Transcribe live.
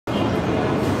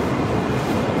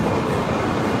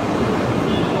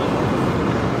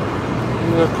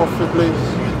the coffee, please.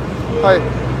 Hi.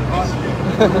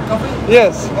 Coffee?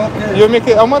 Yes. Okay. You make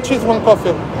it. How much is one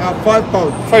coffee? £5.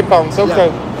 £5. Okay.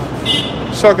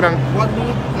 Shukran. 1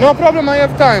 minute. No problem. I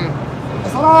have time.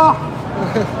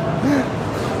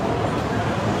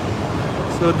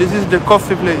 So this is the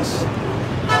coffee place.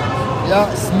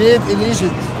 Yeah, it's made in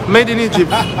Egypt. Made in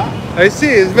Egypt. I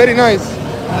see. It's very nice.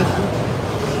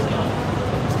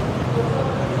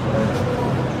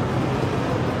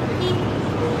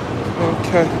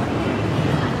 Okay.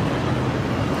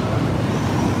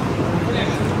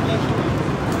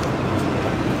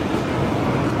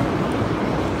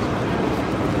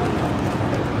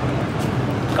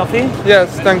 Coffee? Yes,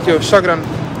 thank you. Shukran.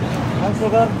 One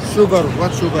sugar? Sugar.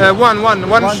 What sugar?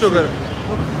 One sugar.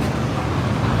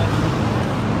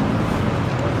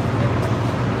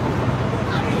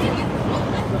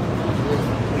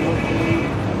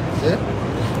 Yeah?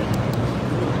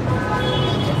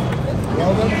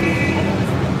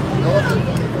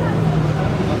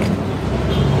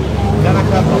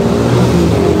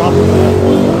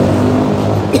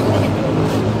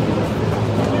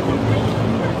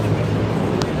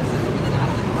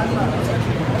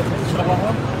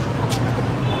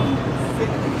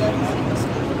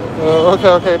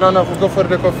 Okay. No, go for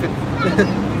the coffee.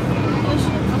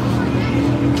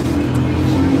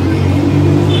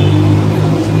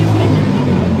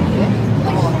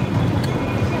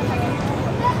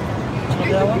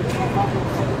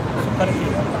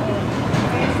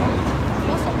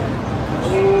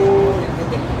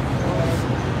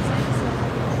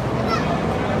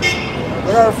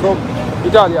 Where are you from?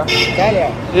 Italia. Italia.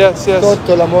 Yes.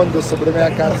 Tutto la mondo sopra me a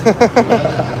casa.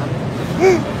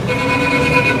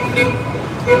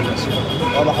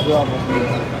 والله حبيبي.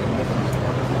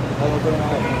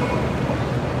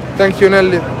 Thank you,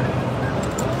 Nelly.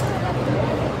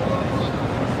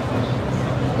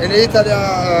 In Italy,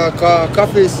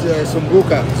 coffee is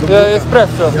sambuca. Yeah,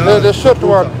 espresso. Yeah, The short sambuca.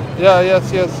 one. Yeah,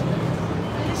 yes.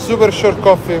 Super short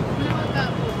coffee.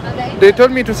 They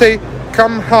told me to say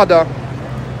kamhada.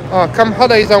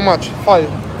 Kamhada is how much? 5,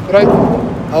 right?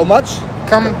 How much?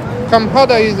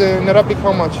 Kamhada is in Arabic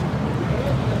how much?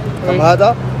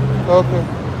 Kamada? Okay.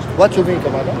 What you mean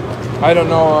kamada? I don't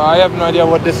know. I have no idea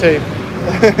what they say.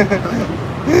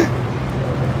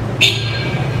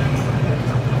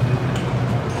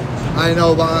 I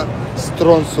know about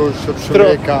stronzo,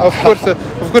 shureka.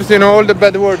 Of course, you know all the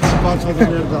bad words. Faccia di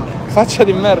merda. Faccia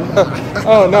di merda.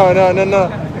 Oh no.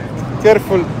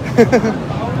 Careful.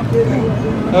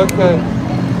 Okay.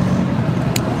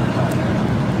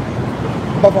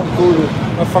 Bafanculo.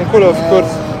 Vaffanculo, of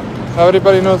course.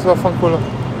 Everybody knows Vaffanculo.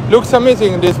 Looks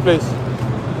amazing in this place.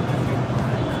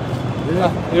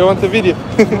 You want a video?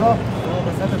 بس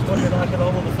انت تقول لي بقى كده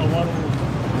هم بيصوروا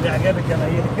لاعجاب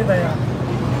الجماهير كده يعني.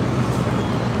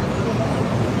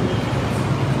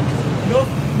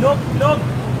 لوك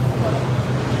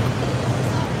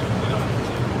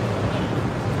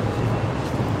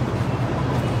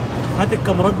هات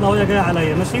الكاميرات بقى وهي جايه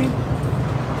عليا ماشي؟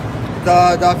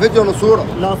 ده فيديو ولا صورة؟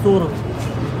 لا صورة.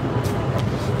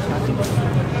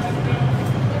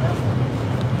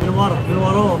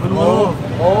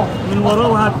 من وراه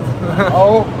وهات.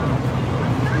 اهو.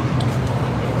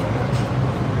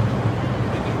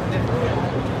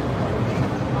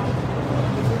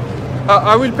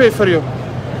 I will pay for you.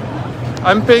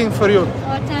 I'm paying for you.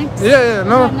 Oh, thanks. Yeah,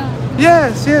 no.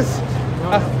 Yes.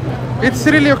 It's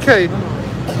really okay.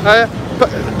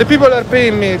 The people are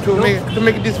paying me to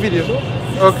make this video.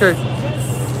 Okay.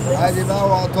 عادي بقى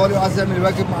وايطالي وعايز يعمل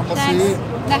الواجب مع المصريين.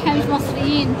 لا احنا مش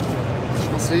مصريين. مش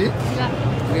مصريين؟ لا.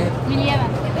 منين؟ من اليمن.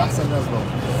 احسن ناس بقى.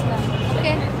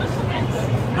 اوكي.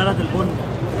 بلد البن.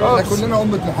 احنا كلنا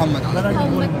أمة محمد.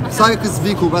 سايكس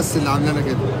فيكو بس اللي عاملانا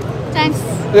كده. Thanks.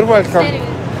 You're welcome.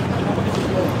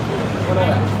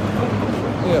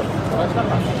 Yeah.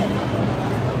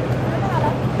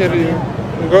 Here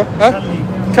you go. Huh?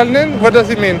 Kalnin? What does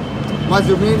it mean? What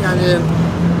you mean يعني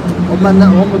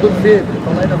هم دول فين؟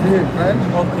 طالعين فين؟ فاهم؟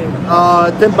 اوكي.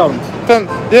 10 pounds. 10.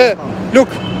 Yeah. Look,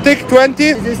 take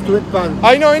 20. This is 20 pounds.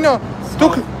 I know.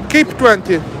 Keep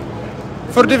 20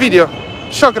 for the video.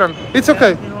 Shukran. It's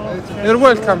okay. You're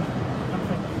welcome.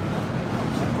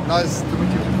 Nice to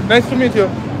meet you. Nice to meet you.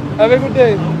 Have a good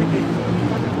day.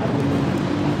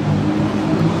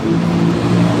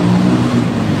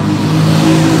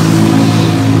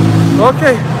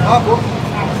 Okay.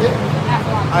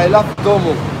 I love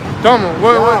Domo. Tomo,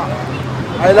 what?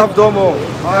 I love Domo.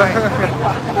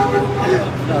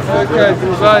 Okay,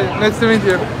 bye. Nice to meet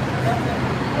you.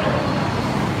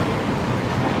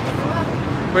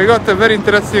 We got a very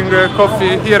interesting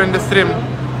coffee here in the stream.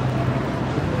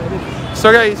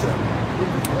 So guys,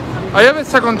 I have a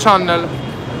second channel,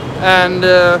 and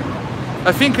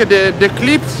I think the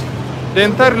clips, the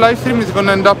entire live stream is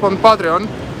gonna end up on Patreon,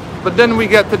 but then we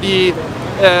get the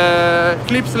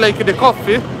clips like the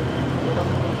coffee.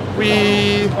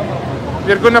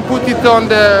 We're gonna put it on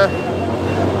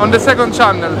the second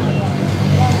channel.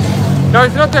 No,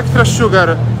 it's not extra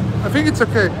sugar. I think it's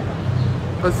okay,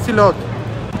 but still hot.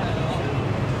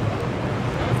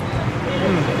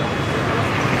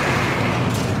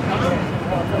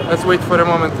 Let's wait for a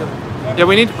moment. Yeah,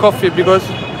 we need coffee because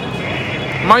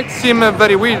might seem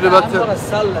very weird, but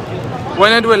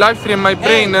when I do a live stream, my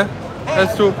brain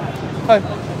has to. Hi.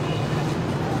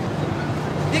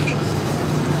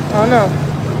 Oh no.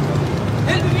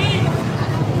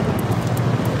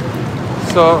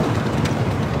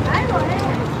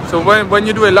 So when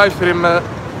you do a live stream,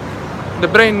 the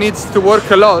brain needs to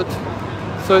work a lot.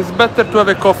 So it's better to have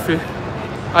a coffee.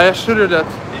 I assure you that.